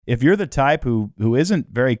If you're the type who isn't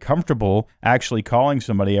very comfortable actually calling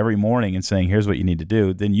somebody every morning and saying, here's what you need to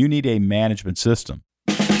do, then you need a management system.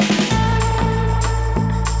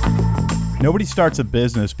 Nobody starts a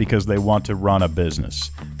business because they want to run a business.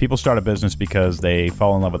 People start a business because they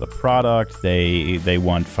fall in love with a product, they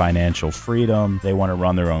want financial freedom, they want to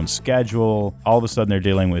run their own schedule. All of a sudden they're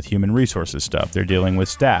dealing with human resources stuff, they're dealing with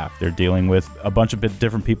staff, they're dealing with a bunch of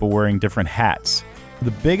different people wearing different hats. The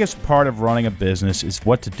biggest part of running a business is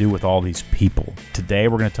what to do with all these people. Today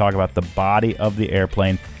we're going to talk about the body of the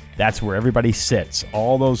airplane. That's where everybody sits,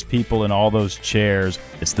 all those people in all those chairs.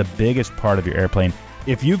 It's the biggest part of your airplane.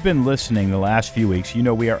 If you've been listening the last few weeks, you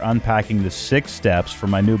know we are unpacking the 6 steps from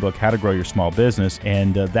my new book, How to Grow Your Small Business,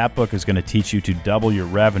 and that book is going to teach you to double your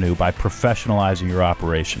revenue by professionalizing your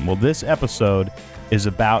operation. Well, this episode is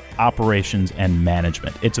about operations and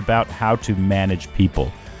management. It's about how to manage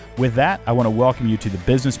people. With that, I want to welcome you to the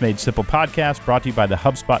Business Made Simple podcast, brought to you by the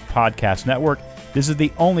HubSpot Podcast Network. This is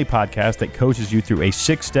the only podcast that coaches you through a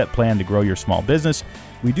 6-step plan to grow your small business.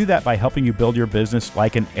 We do that by helping you build your business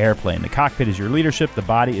like an airplane. The cockpit is your leadership, the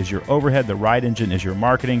body is your overhead, the right engine is your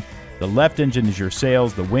marketing, the left engine is your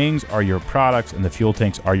sales, the wings are your products, and the fuel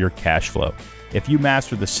tanks are your cash flow. If you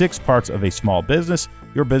master the 6 parts of a small business,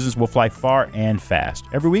 your business will fly far and fast.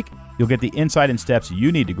 Every week, you'll get the insight and steps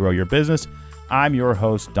you need to grow your business. I'm your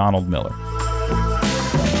host, Donald Miller.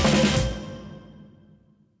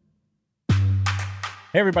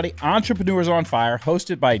 Hey everybody, Entrepreneurs on Fire,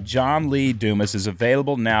 hosted by John Lee Dumas, is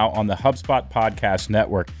available now on the HubSpot Podcast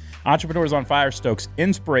Network. Entrepreneurs on Fire stokes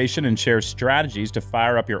inspiration and shares strategies to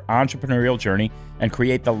fire up your entrepreneurial journey and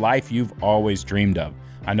create the life you've always dreamed of.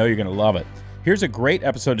 I know you're going to love it. Here's a great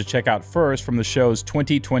episode to check out first from the show's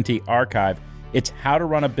 2020 archive. It's How to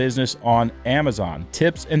Run a Business on Amazon,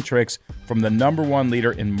 tips and tricks from the #1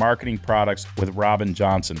 leader in marketing products with Robin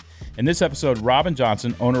Johnson. In this episode, Robin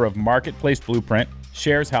Johnson, owner of Marketplace Blueprint,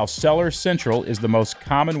 shares how Seller Central is the most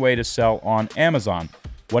common way to sell on Amazon,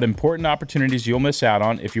 what important opportunities you'll miss out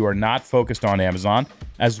on if you are not focused on Amazon,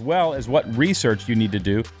 as well as what research you need to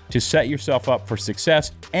do to set yourself up for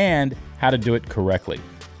success and how to do it correctly.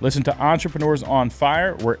 Listen to Entrepreneurs on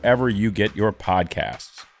Fire wherever you get your podcasts.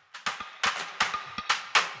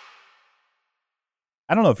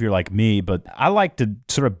 I don't know if you're like me, but I like to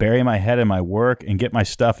sort of bury my head in my work and get my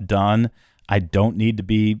stuff done. I don't need to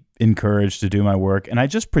be encouraged to do my work, and I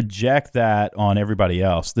just project that on everybody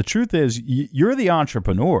else. The truth is, you're the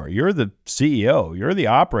entrepreneur, you're the CEO, you're the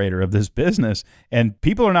operator of this business, and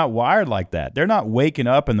people are not wired like that. They're not waking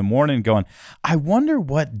up in the morning going, I wonder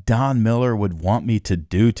what Don Miller would want me to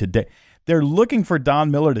do today. They're looking for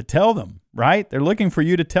Don Miller to tell them, right? They're looking for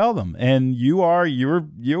you to tell them, and you are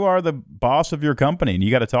the boss of your company, and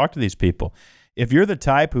you got to talk to these people. If you're the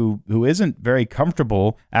type who isn't very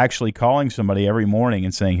comfortable actually calling somebody every morning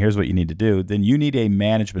and saying, here's what you need to do, then you need a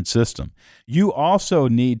management system. You also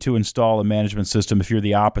need to install a management system if you're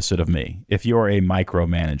the opposite of me, if you're a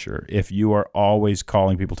micromanager, if you are always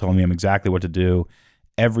calling people, telling them exactly what to do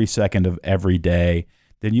every second of every day,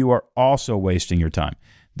 then you are also wasting your time.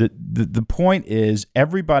 The point is,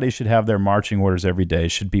 everybody should have their marching orders every day,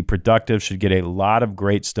 should be productive, should get a lot of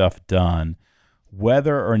great stuff done,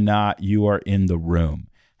 whether or not you are in the room.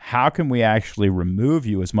 How can we actually remove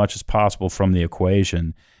you as much as possible from the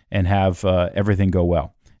equation and have everything go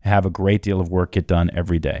well, have a great deal of work get done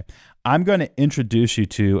every day? I'm going to introduce you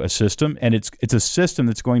to a system, and it's a system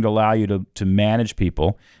that's going to allow you to manage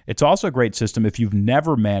people. It's also a great system if you've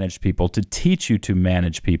never managed people, to teach you to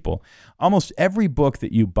manage people. Almost every book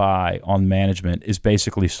that you buy on management is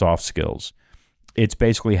basically soft skills. It's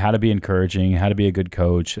basically how to be encouraging, how to be a good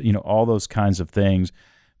coach, all those kinds of things.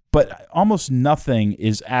 But almost nothing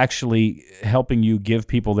is actually helping you give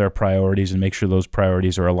people their priorities and make sure those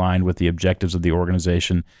priorities are aligned with the objectives of the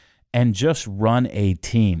organization and just run a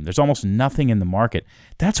team. There's almost nothing in the market.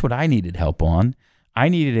 That's what I needed help on. I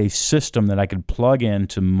needed a system that I could plug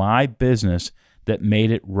into my business that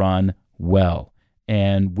made it run well.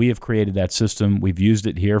 And we have created that system. We've used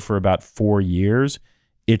it here for about 4 years.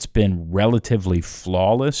 It's been relatively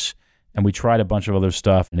flawless, and we tried a bunch of other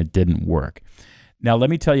stuff, and it didn't work. Now, let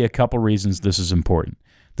me tell you a couple reasons this is important.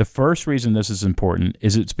 The first reason this is important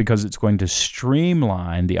is it's because it's going to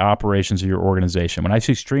streamline the operations of your organization. When I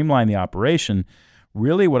say streamline the operation,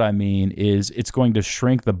 really what I mean is it's going to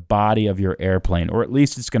shrink the body of your airplane, or at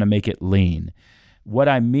least it's going to make it lean. What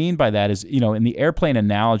I mean by that is, in the airplane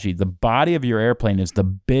analogy, the body of your airplane is the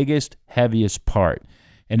biggest, heaviest part.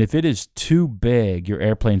 And if it is too big, your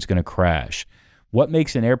airplane's going to crash. What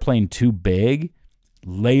makes an airplane too big?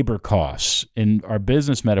 Labor costs. In our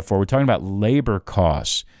business metaphor, we're talking about labor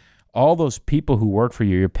costs. All those people who work for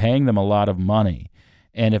you, you're paying them a lot of money.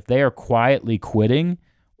 And if they are quietly quitting,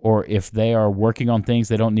 or if they are working on things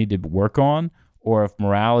they don't need to work on, or if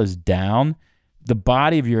morale is down, the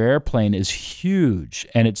body of your airplane is huge,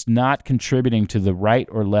 and it's not contributing to the right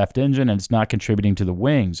or left engine, and it's not contributing to the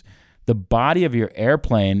wings. The body of your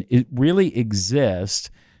airplane, it really exists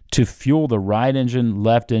to fuel the right engine,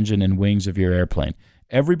 left engine, and wings of your airplane.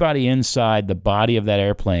 Everybody inside the body of that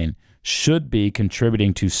airplane should be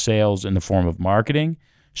contributing to sales in the form of marketing,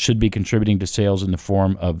 should be contributing to sales in the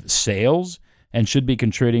form of sales, and should be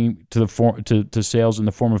contributing to sales in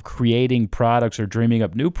the form of creating products or dreaming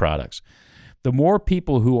up new products. The more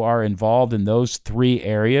people who are involved in those three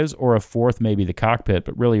areas, or a fourth, maybe the cockpit,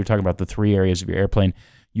 but really you're talking about the three areas of your airplane,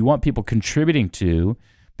 you want people contributing to,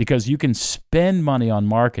 because you can spend money on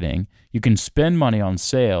marketing, you can spend money on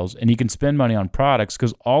sales, and you can spend money on products,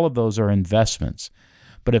 because all of those are investments.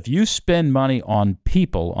 But if you spend money on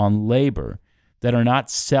people, on labor, that are not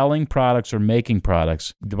selling products or making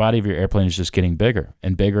products, the body of your airplane is just getting bigger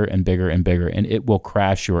and bigger and bigger and bigger, and it will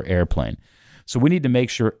crash your airplane. So we need to make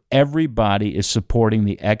sure everybody is supporting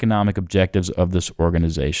the economic objectives of this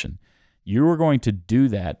organization. You are going to do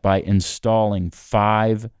that by installing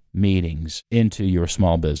 5 meetings into your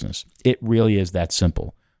small business. It really is that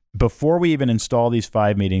simple. Before we even install these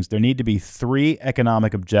 5 meetings, there need to be 3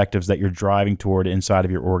 economic objectives that you're driving toward inside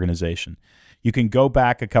of your organization. You can go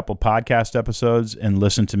back a couple podcast episodes and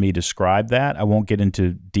listen to me describe that. I won't get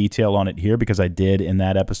into detail on it here because I did in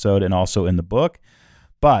that episode and also in the book.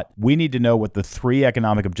 But we need to know what the 3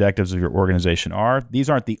 economic objectives of your organization are. These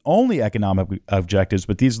aren't the only economic objectives,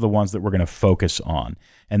 but these are the ones that we're going to focus on.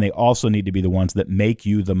 And they also need to be the ones that make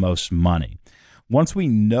you the most money. Once we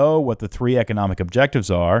know what the 3 economic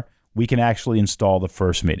objectives are, we can actually install the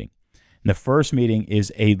first meeting. And the first meeting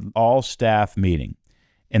is an all-staff meeting.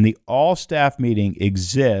 And the all-staff meeting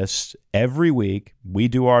exists every week. We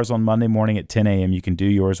do ours on Monday morning at 10 a.m. You can do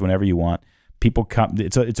yours whenever you want. People come.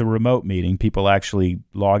 It's a remote meeting. People actually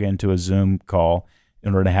log into a Zoom call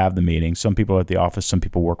in order to have the meeting. Some people are at the office. Some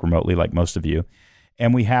people work remotely, like most of you.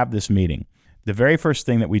 And we have this meeting. The very first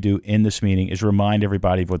thing that we do in this meeting is remind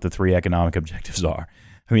everybody of what the 3 economic objectives are.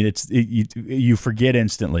 I mean, you forget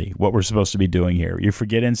instantly what we're supposed to be doing here. You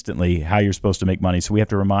forget instantly how you're supposed to make money. So we have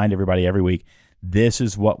to remind everybody every week, this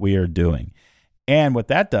is what we are doing. And what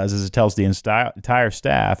that does is it tells the entire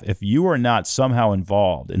staff, if you are not somehow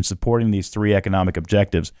involved in supporting these 3 economic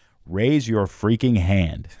objectives, raise your freaking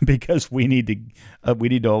hand, because we need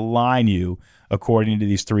to align you according to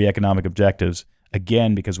these 3 economic objectives.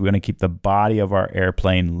 Again, because we want to keep the body of our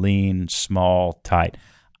airplane lean, small, tight.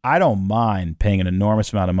 I don't mind paying an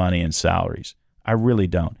enormous amount of money in salaries. I really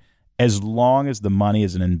don't. As long as the money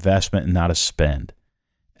is an investment and not a spend.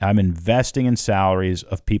 I'm investing in salaries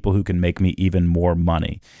of people who can make me even more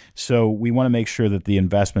money. So we want to make sure that the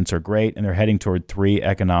investments are great and they're heading toward 3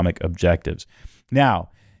 economic objectives. Now,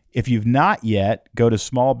 if you've not yet, go to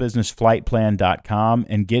smallbusinessflightplan.com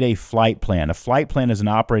and get a flight plan. A flight plan is an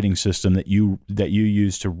operating system that you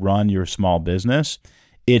use to run your small business.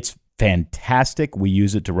 It's fantastic. We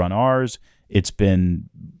use it to run ours. It's been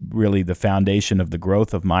really the foundation of the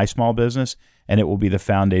growth of my small business, and it will be the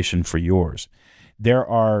foundation for yours. There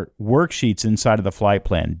are worksheets inside of the flight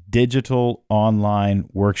plan, digital online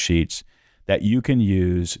worksheets that you can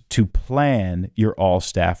use to plan your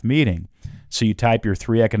all-staff meeting. So you type your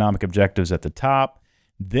 3 economic objectives at the top.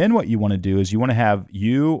 Then what you want to do is you want to have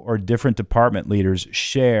you or different department leaders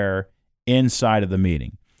share inside of the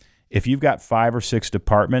meeting. If you've got 5 or 6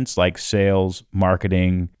 departments like sales,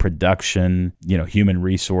 marketing, production, human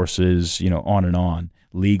resources, on and on,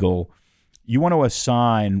 legal, you want to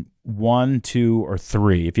assign 1, 2, or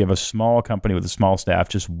 3. If you have a small company with a small staff,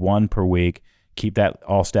 just 1 per week. Keep that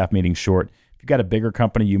all-staff meeting short. If you've got a bigger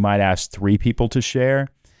company, you might ask 3 people to share.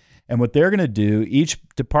 And what they're going to do, each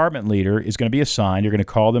department leader is going to be assigned. You're going to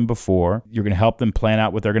call them before. You're going to help them plan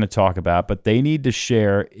out what they're going to talk about. But they need to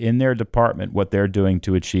share in their department what they're doing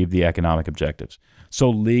to achieve the economic objectives. So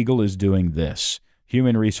legal is doing this.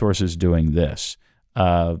 Human resources is doing this.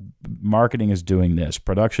 Marketing is doing this.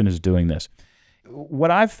 Production is doing this.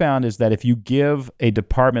 What I've found is that if you give a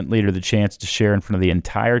department leader the chance to share in front of the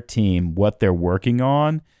entire team what they're working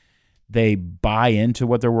on, they buy into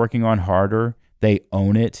what they're working on harder. They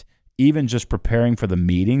own it. Even just preparing for the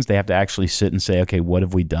meetings, they have to actually sit and say, okay, what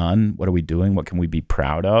have we done? What are we doing? What can we be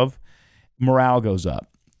proud of? Morale goes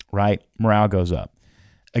up, right? Morale goes up.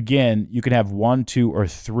 Again, you can have 1, 2, or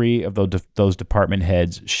 3 of those department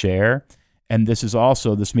heads share. And this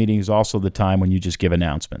meeting is also the time when you just give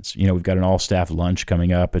announcements. We've got an all-staff lunch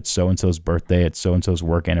coming up. It's so-and-so's birthday. It's so-and-so's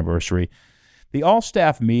work anniversary. The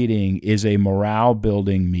all-staff meeting is a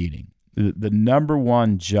morale-building meeting. The number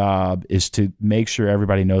one job is to make sure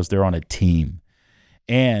everybody knows they're on a team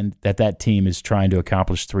and that team is trying to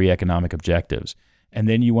accomplish 3 economic objectives. And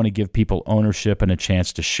then you want to give people ownership and a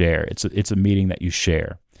chance to share. It's a meeting that you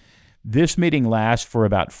share. This meeting lasts for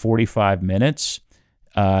about 45 minutes,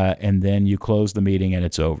 and then you close the meeting and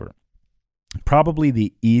it's over. Probably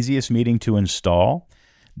the easiest meeting to install,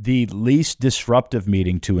 the least disruptive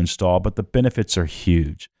meeting to install, but the benefits are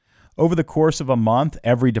huge. Over the course of a month,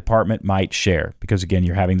 every department might share because, again,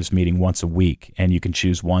 you're having this meeting once a week, and you can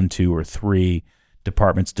choose 1, 2, or 3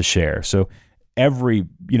 departments to share. So every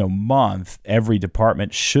month, every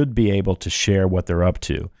department should be able to share what they're up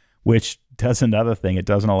to, which does another thing. It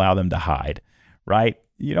doesn't allow them to hide, right?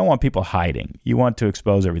 You don't want people hiding. You want to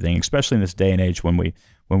expose everything, especially in this day and age when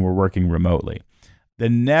we're working remotely. The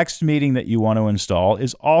next meeting that you want to install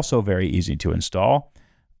is also very easy to install.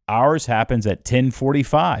 Ours happens at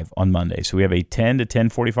 10:45 on Monday. So we have a 10 to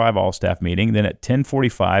 10:45 all-staff meeting. Then at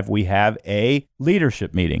 10:45, we have a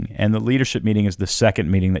leadership meeting. And the leadership meeting is the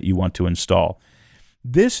second meeting that you want to install.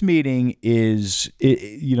 This meeting is,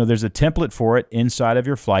 there's a template for it inside of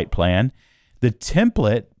your flight plan. The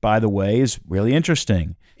template, by the way, is really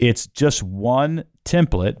interesting. It's just one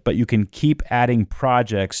template, but you can keep adding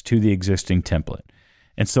projects to the existing template.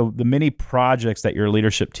 And so the many projects that your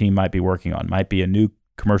leadership team might be working on might be a new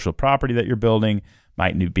commercial property that you're building,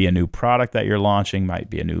 might be a new product that you're launching, might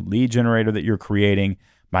be a new lead generator that you're creating,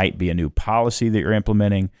 might be a new policy that you're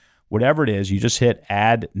implementing. Whatever it is, you just hit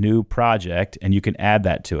add new project and you can add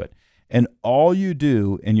that to it. And all you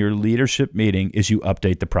do in your leadership meeting is you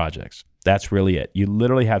update the projects. That's really it. You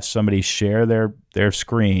literally have somebody share their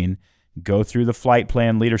screen, go through the flight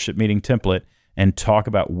plan leadership meeting template, and talk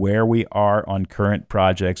about where we are on current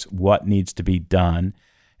projects, what needs to be done.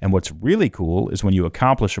 And what's really cool is when you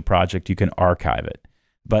accomplish a project, you can archive it.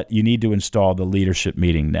 But you need to install the leadership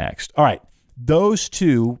meeting next. All right, those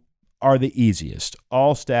 2 are the easiest.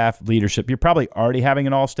 All-staff leadership. You're probably already having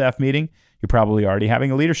an all-staff meeting. You're probably already having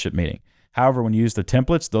a leadership meeting. However, when you use the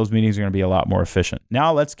templates, those meetings are going to be a lot more efficient.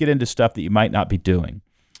 Now let's get into stuff that you might not be doing.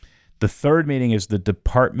 The third meeting is the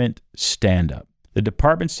department stand-up. The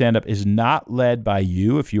department stand-up is not led by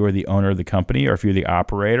you if you are the owner of the company or if you're the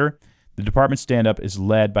operator. The department stand-up is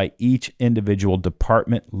led by each individual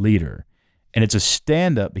department leader. And it's a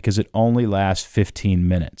stand-up because it only lasts 15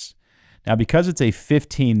 minutes. Now, because it's a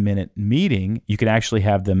 15-minute meeting, you can actually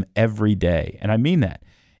have them every day. And I mean that.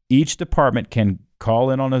 Each department can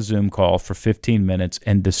call in on a Zoom call for 15 minutes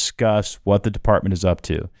and discuss what the department is up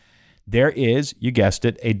to. There is, you guessed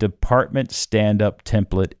it, a department stand-up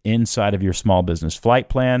template inside of your small business flight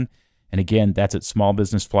plan. And again, that's at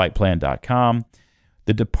smallbusinessflightplan.com.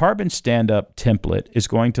 The department stand-up template is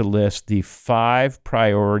going to list the 5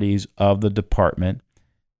 priorities of the department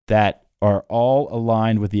that are all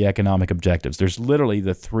aligned with the economic objectives. There's literally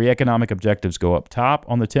the 3 economic objectives go up top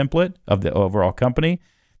on the template of the overall company,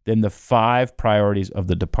 then the 5 priorities of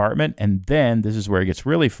the department, and then, this is where it gets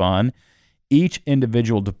really fun, each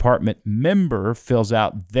individual department member fills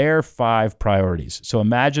out their 5 priorities. So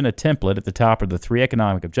imagine a template at the top of the 3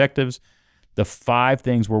 economic objectives, the 5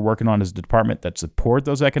 things we're working on as a department that support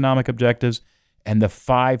those economic objectives, and the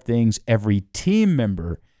 5 things every team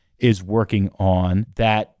member is working on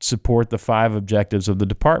that support the 5 objectives of the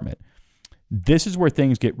department. This is where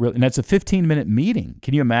things get real, and that's a 15-minute meeting.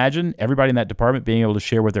 Can you imagine everybody in that department being able to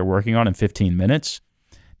share what they're working on in 15 minutes?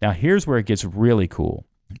 Now, here's where it gets really cool.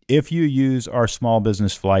 If you use our small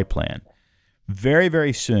business flight plan, very,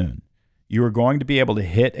 very soon, you are going to be able to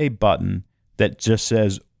hit a button that just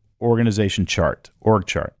says organization chart, org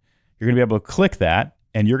chart. You're going to be able to click that,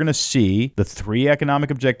 and you're going to see the 3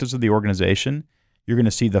 economic objectives of the organization. You're going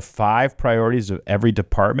to see the 5 priorities of every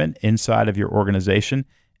department inside of your organization,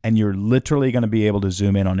 and you're literally going to be able to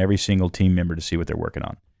zoom in on every single team member to see what they're working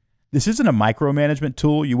on. This isn't a micromanagement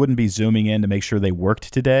tool. You wouldn't be zooming in to make sure they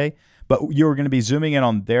worked today, but you're going to be zooming in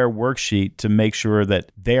on their worksheet to make sure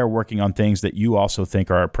that they are working on things that you also think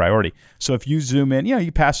are a priority. So if you zoom in,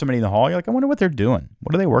 you pass somebody in the hall, you're like, I wonder what they're doing.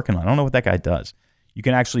 What are they working on? I don't know what that guy does. You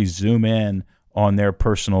can actually zoom in on their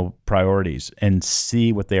personal priorities and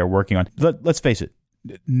see what they are working on. Let's face it,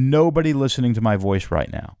 nobody listening to my voice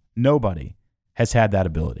right now, nobody has had that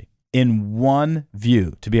ability. In one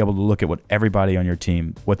view, to be able to look at what everybody on your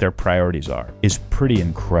team, what their priorities are, is pretty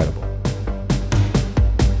incredible.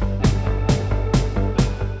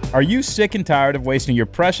 Are you sick and tired of wasting your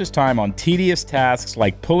precious time on tedious tasks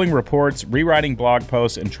like pulling reports, rewriting blog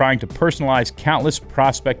posts, and trying to personalize countless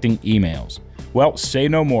prospecting emails? Well, say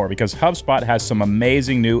no more, because HubSpot has some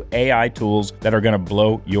amazing new AI tools that are going to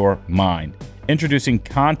blow your mind. Introducing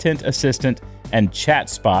Content Assistant and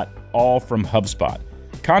ChatSpot, all from HubSpot.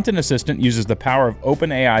 Content Assistant uses the power of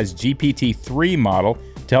OpenAI's GPT-3 model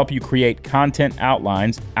to help you create content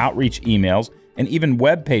outlines, outreach emails, and even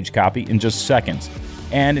web page copy in just seconds.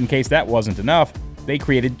 And in case that wasn't enough, they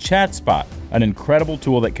created ChatSpot, an incredible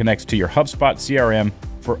tool that connects to your HubSpot CRM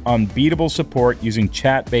for unbeatable support using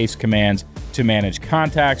chat-based commands to manage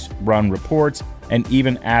contacts, run reports, and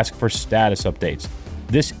even ask for status updates.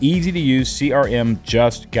 This easy-to-use CRM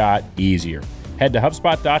just got easier. Head to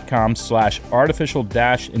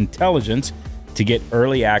HubSpot.com/artificial-intelligence to get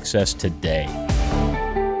early access today.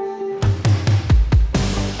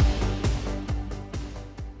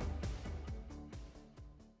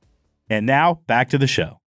 And now, back to the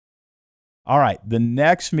show. All right, the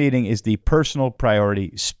next meeting is the Personal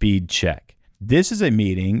Priority Speed Check. This is a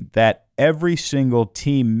meeting that every single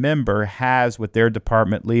team member has with their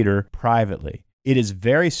department leader privately. It is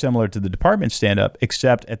very similar to the department stand-up,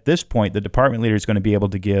 except at this point, the department leader is going to be able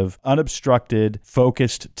to give unobstructed,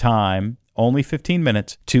 focused time, only 15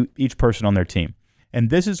 minutes, to each person on their team. And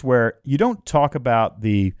this is where you don't talk about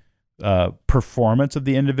the performance of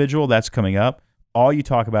the individual. That's coming up. All you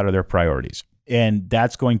talk about are their priorities. And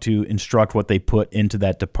that's going to instruct what they put into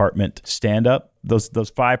that department stand-up. Those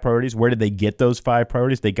 5 priorities, where did they get those 5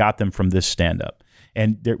 priorities? They got them from this stand-up.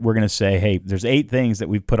 And we're going to say, hey, there's 8 things that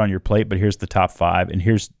we've put on your plate, but here's the top 5, and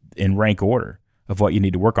here's in rank order of what you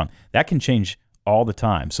need to work on. That can change all the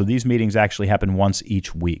time. So these meetings actually happen once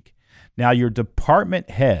each week. Now, your department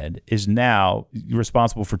head is now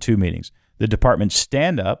responsible for 2 meetings. The department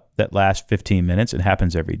stand-up that lasts 15 minutes, it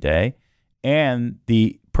happens every day, and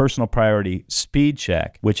the Personal Priority Speed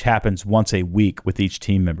Check, which happens once a week with each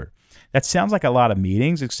team member. That sounds like a lot of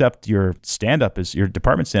meetings, except your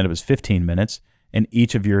department stand-up is 15 minutes, and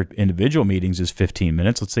each of your individual meetings is 15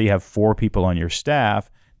 minutes. Let's say you have 4 people on your staff.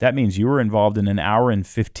 That means you were involved in an hour and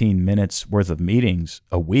 15 minutes worth of meetings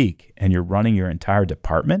a week, and you're running your entire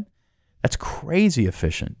department. That's crazy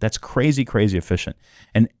efficient. That's crazy efficient.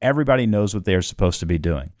 And everybody knows what they're supposed to be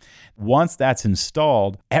doing. Once that's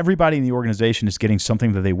installed, everybody in the organization is getting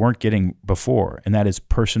something that they weren't getting before, and that is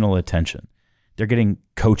personal attention. They're getting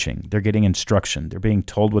coaching. They're getting instruction. They're being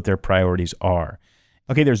told what their priorities are.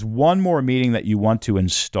 Okay, there's one more meeting that you want to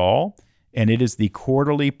install, and it is the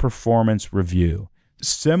quarterly performance review.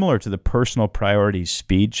 Similar to the Personal Priority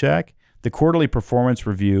Speed Check, the quarterly performance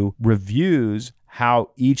review reviews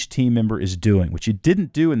how each team member is doing, which you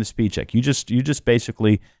didn't do in the speed check. You just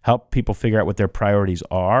basically help people figure out what their priorities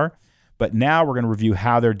are. But now we're going to review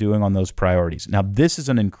how they're doing on those priorities. Now, this is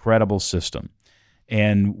an incredible system.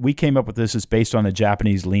 And we came up with this. It's based on the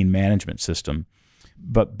Japanese lean management system.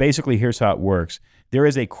 But basically, here's how it works. There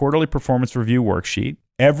is a quarterly performance review worksheet.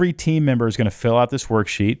 Every team member is going to fill out this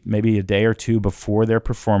worksheet maybe a day or 2 before their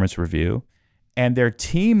performance review. And their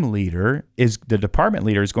team leader, the department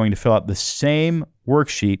leader, is going to fill out the same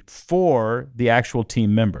worksheet for the actual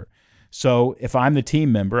team member. So if I'm the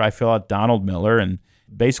team member, I fill out Donald Miller, and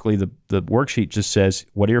basically the worksheet just says,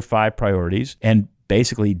 what are your 5 priorities? And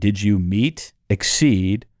basically, did you meet,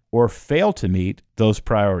 exceed, or fail to meet those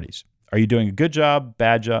priorities? Are you doing a good job,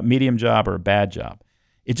 bad job, medium job, or a bad job?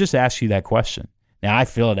 It just asks you that question. Now, I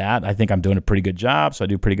fill it out. I think I'm doing a pretty good job, so I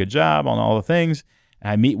do a pretty good job on all the things.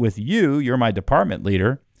 I meet with you, you're my department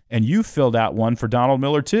leader, and you filled out one for Donald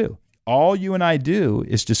Miller too. All you and I do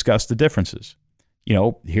is discuss the differences.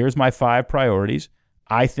 Here's my 5 priorities.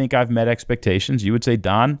 I think I've met expectations. You would say,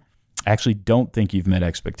 Don, I actually don't think you've met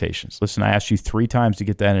expectations. Listen, I asked you 3 times to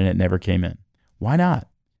get that and it never came in. Why not?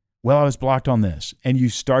 Well, I was blocked on this. And you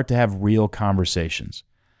start to have real conversations.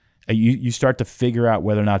 You start to figure out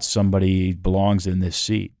whether or not somebody belongs in this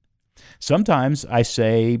seat. Sometimes I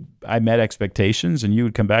say I met expectations, and you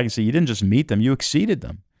would come back and say, you didn't just meet them, you exceeded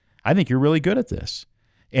them. I think you're really good at this.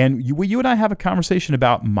 And you and I have a conversation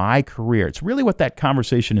about my career. It's really what that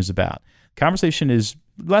conversation is about. Conversation is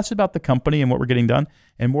less about the company and what we're getting done,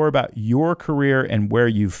 and more about your career and where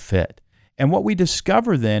you fit. And what we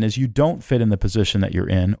discover then is you don't fit in the position that you're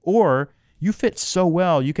in, or you fit so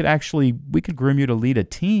well, we could groom you to lead a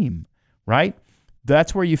team, right?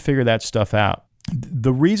 That's where you figure that stuff out.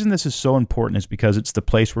 The reason this is so important is because it's the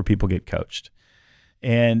place where people get coached.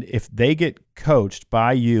 And if they get coached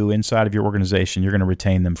by you inside of your organization, you're going to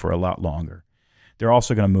retain them for a lot longer. They're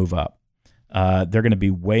also going to move up. They're going to be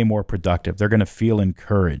way more productive. They're going to feel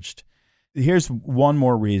encouraged. Here's one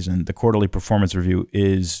more reason the quarterly performance review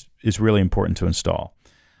is really important to install.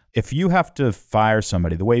 If you have to fire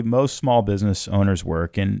somebody, the way most small business owners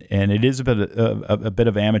work, and it is a bit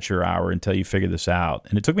of amateur hour until you figure this out.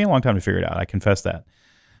 And it took me a long time to figure it out. I confess that.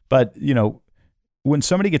 But, when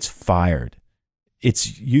somebody gets fired,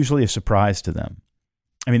 it's usually a surprise to them.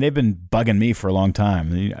 I mean, they've been bugging me for a long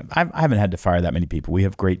time. I haven't had to fire that many people. We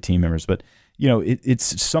have great team members, but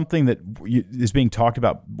it's something that is being talked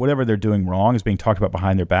about. Whatever they're doing wrong is being talked about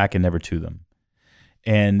behind their back and never to them.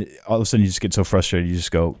 And all of a sudden you just get so frustrated. You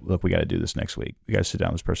just go, look, we got to do this next week. We got to sit down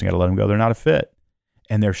with this person. Got to let them go. They're not a fit.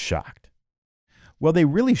 And they're shocked. Well, they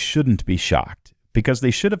really shouldn't be shocked because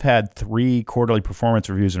they should have had 3 quarterly performance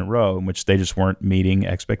reviews in a row in which they just weren't meeting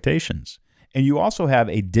expectations. And you also have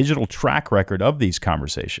a digital track record of these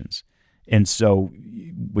conversations. And so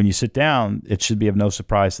when you sit down, it should be of no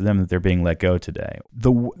surprise to them that they're being let go today.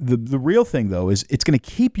 The real thing, though, is it's going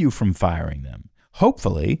to keep you from firing them.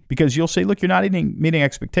 Hopefully, because you'll say, look, you're not meeting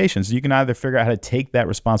expectations. You can either figure out how to take that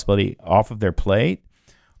responsibility off of their plate,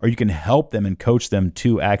 or you can help them and coach them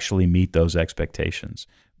to actually meet those expectations.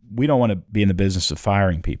 We don't want to be in the business of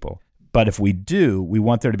firing people. But if we do, we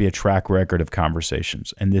want there to be a track record of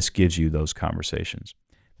conversations, and this gives you those conversations.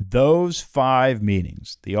 Those 5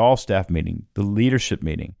 meetings, the all-staff meeting, the leadership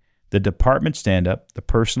meeting, the department stand-up, the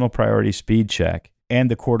personal priority speed check, and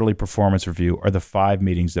the quarterly performance review are the 5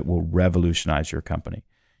 meetings that will revolutionize your company.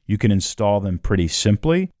 You can install them pretty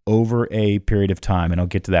simply over a period of time, and I'll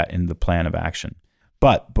get to that in the plan of action.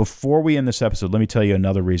 But before we end this episode, let me tell you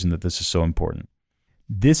another reason that this is so important.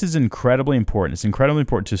 This is incredibly important. It's incredibly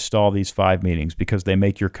important to install these 5 meetings because they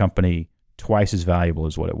make your company twice as valuable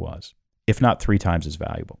as what it was, if not 3 times as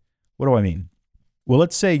valuable. What do I mean? Well,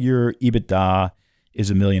 let's say your EBITDA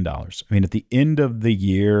is $1 million. I mean, at the end of the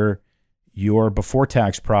year, your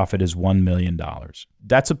before-tax profit is $1 million.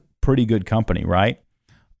 That's a pretty good company, right?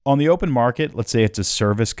 On the open market, let's say it's a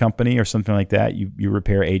service company or something like that. You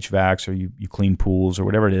repair HVACs or you clean pools or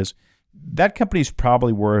whatever it is. That company's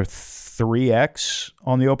probably worth 3x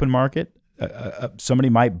on the open market. Somebody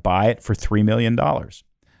might buy it for $3 million.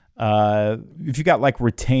 If you got like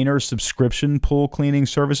retainer subscription pool cleaning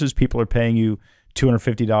services, people are paying you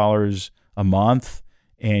 $250 a month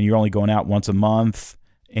and you're only going out once a month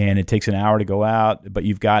and it takes an hour to go out, but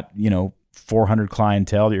you've got, 400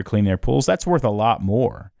 clientele that you're cleaning their pools. That's worth a lot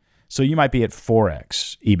more. So you might be at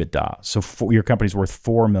 4x EBITDA. So your company's worth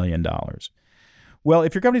 $4 million. Well,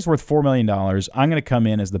 if your company's worth $4 million, I'm going to come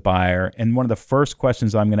in as the buyer, and one of the first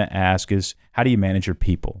questions I'm going to ask is, how do you manage your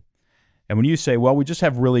people? And when you say, well, we just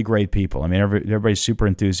have really great people. I mean, everybody's super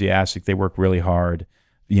enthusiastic. They work really hard.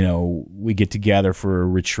 We get together for a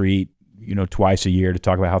retreat, twice a year to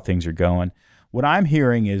talk about how things are going. What I'm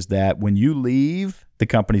hearing is that when you leave, the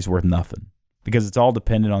company's worth nothing because it's all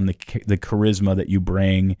dependent on the charisma that you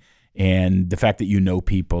bring and the fact that you know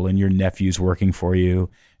people and your nephew's working for you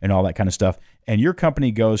and all that kind of stuff. And your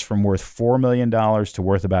company goes from worth $4 million to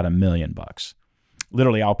worth about $1 million.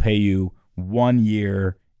 Literally, I'll pay you 1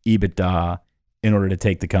 year EBITDA in order to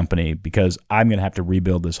take the company because I'm going to have to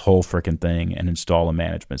rebuild this whole freaking thing and install a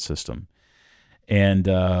management system. And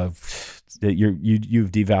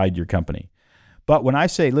you've devalued your company. But when I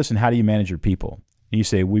say, listen, how do you manage your people? And you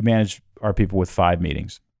say, we manage our people with 5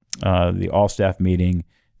 meetings. The all-staff meeting,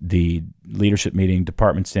 the leadership meeting,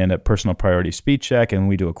 department stand-up, personal priority speed check, and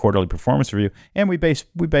we do a quarterly performance review. And we base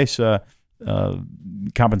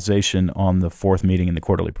compensation on the 4th meeting in the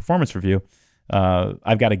quarterly performance review.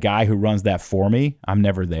 I've got a guy who runs that for me. I'm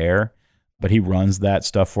never there, but he runs that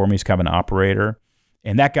stuff for me. He's kind of an operator.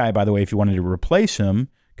 And that guy, by the way, if you wanted to replace him,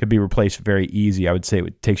 could be replaced very easy. I would say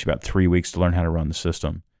it takes you about 3 weeks to learn how to run the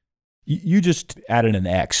system. You just added an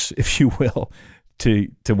X, if you will, to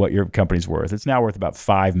what your company's worth. It's now worth about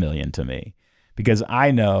 $5 million to me because I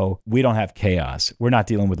know we don't have chaos. We're not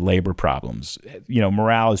dealing with labor problems.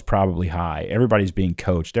 Morale is probably high. Everybody's being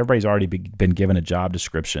coached. Everybody's already been given a job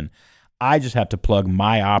description. I just have to plug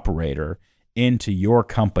my operator into your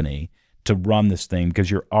company to run this thing because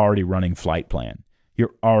you're already running flight plan.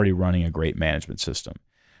 You're already running a great management system.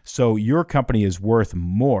 So your company is worth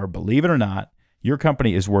more, believe it or not, your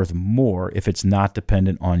company is worth more if it's not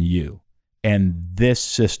dependent on you. And this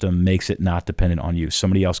system makes it not dependent on you.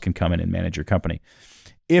 Somebody else can come in and manage your company.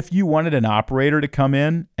 If you wanted an operator to come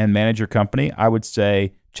in and manage your company, I would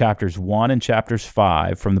say chapters 1 and chapters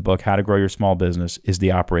 5 from the book, How to Grow Your Small Business, is the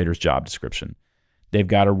operator's job description. They've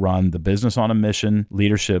got to run the Business on a Mission,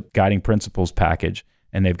 Leadership Guiding Principles package,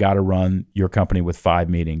 and they've got to run your company with 5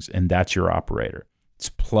 meetings, and that's your operator. It's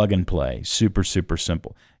plug and play, super, super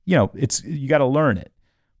simple. You got to learn it,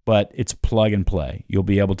 but it's plug and play. You'll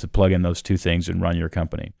be able to plug in those 2 things and run your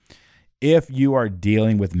company. If you are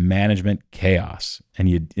dealing with management chaos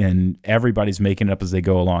and everybody's making it up as they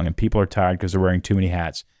go along and people are tired because they're wearing too many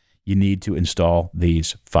hats, you need to install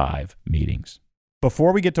these 5 meetings.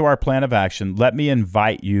 Before we get to our plan of action, let me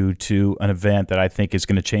invite you to an event that I think is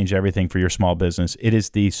going to change everything for your small business. It is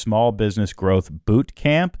the Small Business Growth Boot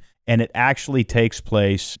Camp. and it actually takes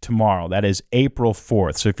place tomorrow. That is April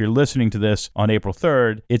 4th. So if you're listening to this on April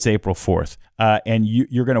 3rd, it's April 4th. And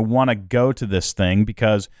you're going to want to go to this thing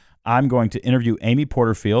because I'm going to interview Amy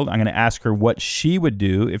Porterfield. I'm going to ask her what she would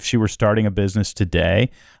do if she were starting a business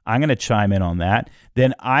today. I'm going to chime in on that.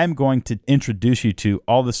 Then I'm going to introduce you to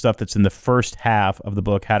all the stuff that's in the first half of the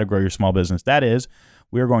book, How to Grow Your Small Business. That is,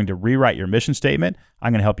 we are going to rewrite your mission statement.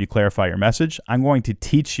 I'm going to help you clarify your message. I'm going to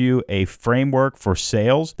teach you a framework for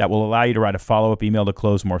sales that will allow you to write a follow-up email to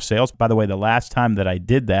close more sales. By the way, the last time that I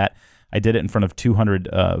did that, I did it in front of 200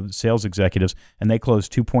 sales executives, and they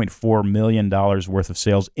closed $2.4 million worth of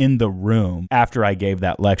sales in the room after I gave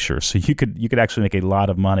that lecture. So you could actually make a lot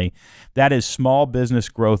of money. That is Small Business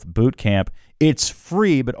Growth Bootcamp. It's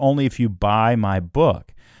free, but only if you buy my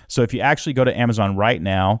book. So if you actually go to Amazon right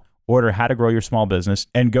now, order How to Grow Your Small Business,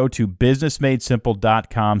 and go to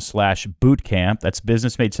businessmadesimple.com/bootcamp. That's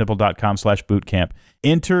businessmadesimple.com/bootcamp.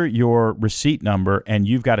 Enter your receipt number, and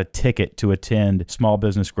you've got a ticket to attend Small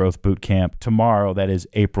Business Growth Bootcamp tomorrow. That is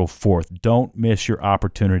April 4th. Don't miss your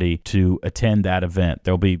opportunity to attend that event.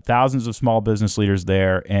 There'll be thousands of small business leaders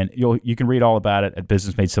there, and you can read all about it at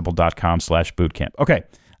businessmadesimple.com/bootcamp. Okay.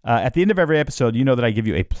 At the end of every episode, you know that I give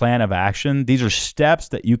you a plan of action. These are steps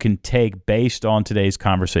that you can take based on today's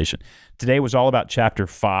conversation. Today was all about Chapter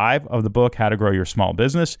 5 of the book, How to Grow Your Small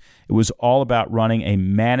Business. It was all about running a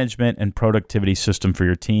management and productivity system for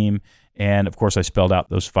your team. And of course, I spelled out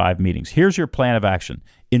those 5 meetings. Here's your plan of action.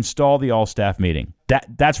 Install the all-staff meeting.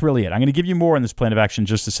 That's really it. I'm going to give you more in this plan of action in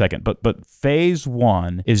just a second. But phase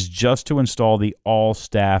 1 is just to install the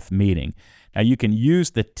all-staff meeting. Now, you can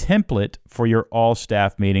use the template for your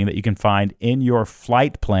all-staff meeting that you can find in your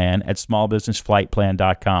flight plan at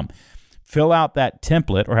smallbusinessflightplan.com. Fill out that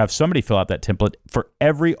template or have somebody fill out that template for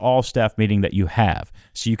every all-staff meeting that you have.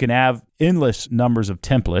 So you can have endless numbers of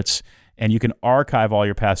templates, and you can archive all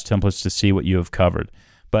your past templates to see what you have covered.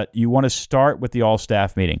 But you want to start with the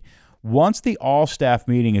all-staff meeting. Once the all-staff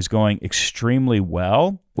meeting is going extremely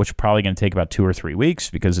well, which is probably going to take about 2 or 3 weeks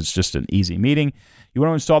because it's just an easy meeting, you want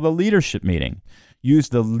to install the leadership meeting. Use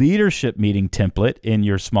the leadership meeting template in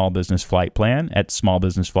your small business flight plan at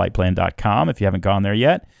smallbusinessflightplan.com if you haven't gone there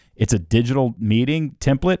yet. It's a digital meeting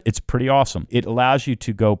template. It's pretty awesome. It allows you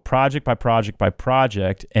to go project by project by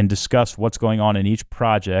project and discuss what's going on in each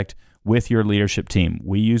project with your leadership team.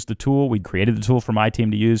 We use the tool. We created the tool for my team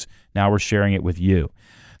to use. Now we're sharing it with you.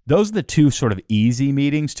 Those are the 2 sort of easy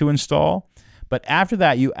meetings to install. But after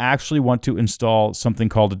that, you actually want to install something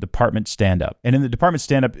called a department stand-up. And in the department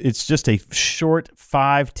stand-up, it's just a short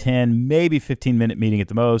 5, 10, maybe 15-minute meeting at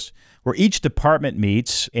the most, where each department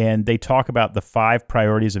meets and they talk about the 5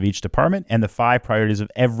 priorities of each department and the 5 priorities of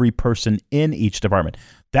every person in each department.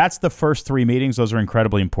 That's the first 3 meetings. Those are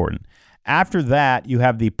incredibly important. After that, you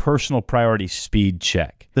have the personal priority speed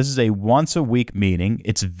check. This is a once-a-week meeting.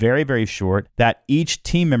 It's very, very short that each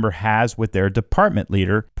team member has with their department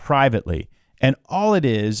leader privately. And all it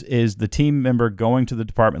is the team member going to the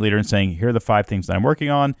department leader and saying, here are the 5 things that I'm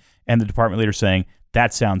working on, and the department leader saying,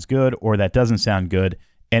 that sounds good or that doesn't sound good.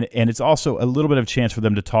 And it's also a little bit of a chance for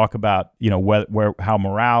them to talk about, how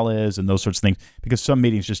morale is and those sorts of things, because some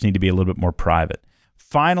meetings just need to be a little bit more private.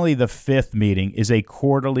 Finally, the 5th meeting is a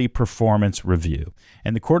quarterly performance review.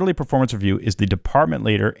 And the quarterly performance review is the department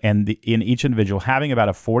leader and in each individual having about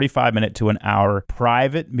a 45-minute to an hour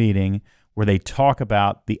private meeting where they talk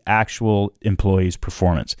about the actual employee's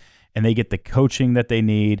performance. And they get the coaching that they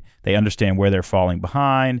need. They understand where they're falling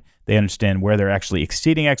behind. They understand where they're actually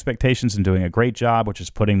exceeding expectations and doing a great job, which is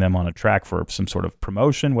putting them on a track for some sort of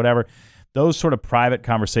promotion, whatever. Those sort of private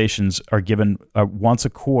conversations are given once a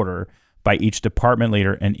quarter by each department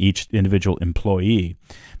leader and each individual employee.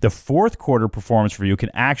 The 4th quarter performance review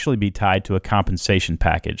can actually be tied to a compensation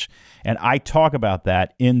package. And I talk about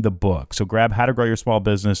that in the book. So grab How to Grow Your Small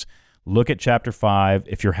Business. Look at Chapter 5.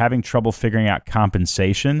 If you're having trouble figuring out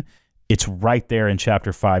compensation, it's right there in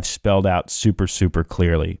Chapter 5 spelled out super, super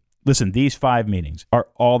clearly. Listen, these 5 meetings are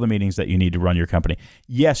all the meetings that you need to run your company.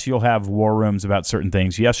 Yes, you'll have war rooms about certain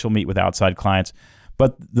things. Yes, you'll meet with outside clients.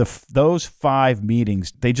 But those 5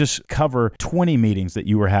 meetings, they just cover 20 meetings that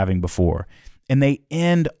you were having before. And they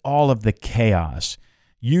end all of the chaos.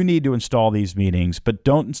 You need to install these meetings, but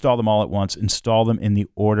don't install them all at once. Install them in the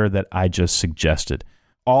order that I just suggested.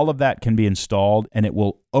 All of that can be installed, and it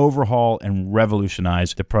will overhaul and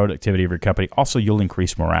revolutionize the productivity of your company. Also, you'll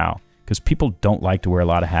increase morale because people don't like to wear a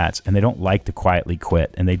lot of hats, and they don't like to quietly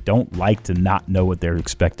quit, and they don't like to not know what they're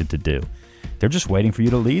expected to do. They're just waiting for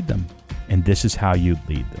you to lead them, and this is how you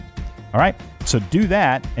lead them. All right, so do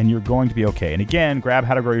that, and you're going to be okay. And again, grab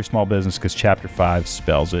How to Grow Your Small Business because Chapter 5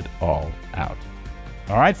 spells it all out.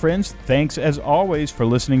 All right, friends, thanks as always for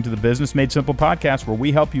listening to the Business Made Simple podcast, where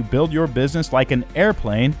we help you build your business like an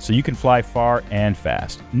airplane so you can fly far and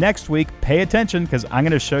fast. Next week, pay attention because I'm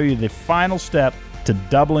going to show you the final step to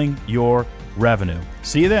doubling your revenue.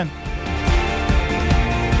 See you then.